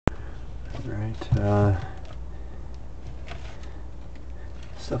Right.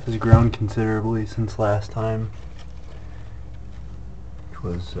 Stuff has grown considerably since last time, which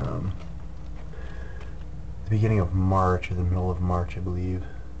was the beginning of March or the middle of March, I believe.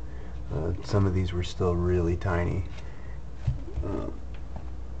 Some of these were still really tiny.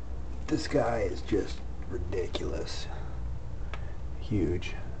 This guy is just ridiculous.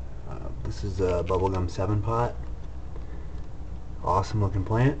 Huge. This is a bubblegum 7-pot. Awesome looking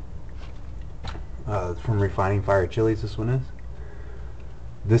plant. From Refining Fire Chilies, this one is.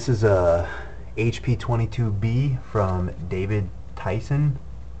 This is a HP22B from David Theisen.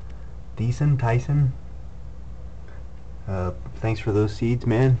 Tyson. Thanks for those seeds,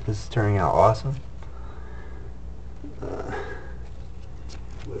 man. This is turning out awesome.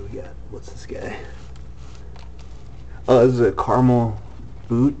 What do we got? What's this guy? Oh, this is a caramel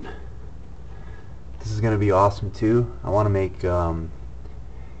boot. This is going to be awesome too. I want to make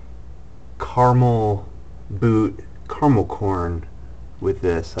caramel corn with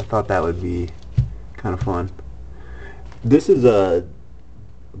this. I thought that would be kind of fun. This is a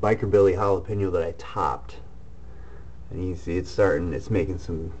Biker Billy jalapeno that I topped, and you can see it's making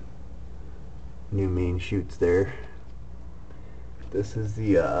some new main shoots there. This is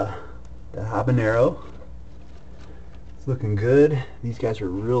the habanero. It's looking good. These guys are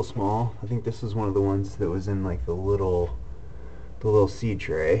real small. I think this is one of the ones that was in like the little seed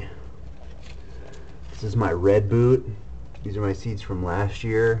tray. This is my red boot. These are my seeds from last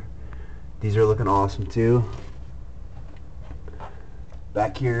year. These are looking awesome too.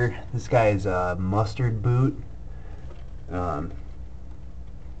 Back here, this guy is a mustard boot.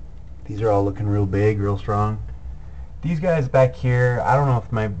 These are all looking real big, real strong. These guys back here, I don't know if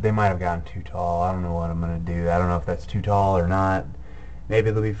they might have gotten too tall. I don't know what I'm going to do. I don't know if that's too tall or not.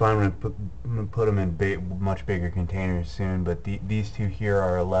 Maybe they'll be fine when I put them in much bigger containers soon. But these two here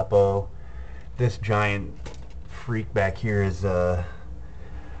are Aleppo. This giant freak back here is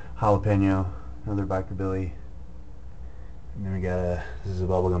jalapeno, another Biker Billy. And then we got this is a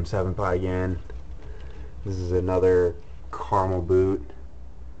bubblegum 7-pot again. This is another caramel boot.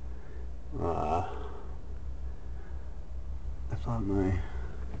 I thought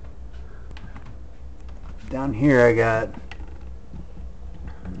down here I got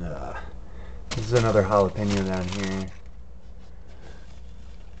this is another jalapeno down here.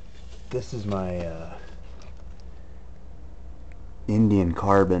 This is my Indian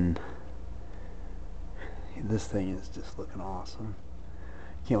carbon. This thing is just looking awesome.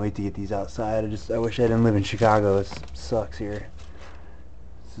 Can't wait to get these outside. I wish I didn't live in Chicago. It sucks here.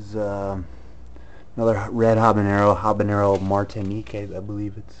 This is another red habanero Martinique, I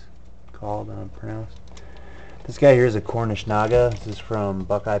believe it's called, pronounced. This guy here is a Cornish Naga. This is from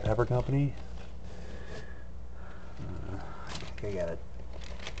Buckeye Pepper Company. I think I got it.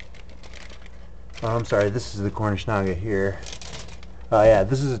 Oh, I'm sorry, this is the Cornish Naga here. Yeah,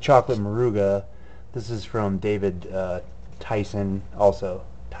 this is a chocolate Moruga. This is from David Tyson, also.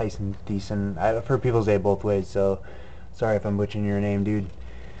 Tyson. I've heard people say it both ways, so sorry if I'm butchering your name, dude.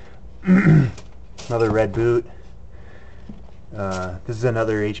 Another red boot. This is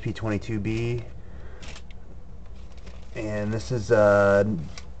another HP22B. And this is a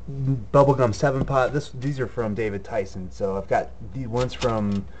bubblegum 7-pot. These are from David Tyson. So I've got the ones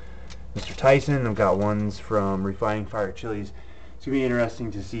from Mr. Tyson. I've got ones from Refining Fire Chilies. It's going to be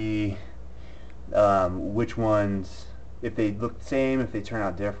interesting to see which ones, if they look the same, if they turn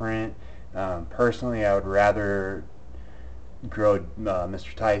out different. Personally, I would rather grow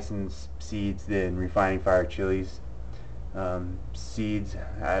Mr. Tyson's seeds than Refining Fire Chilies seeds.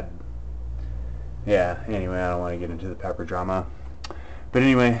 Yeah, anyway, I don't want to get into the pepper drama. But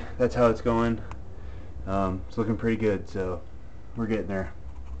anyway, that's how it's going. It's looking pretty good, so we're getting there.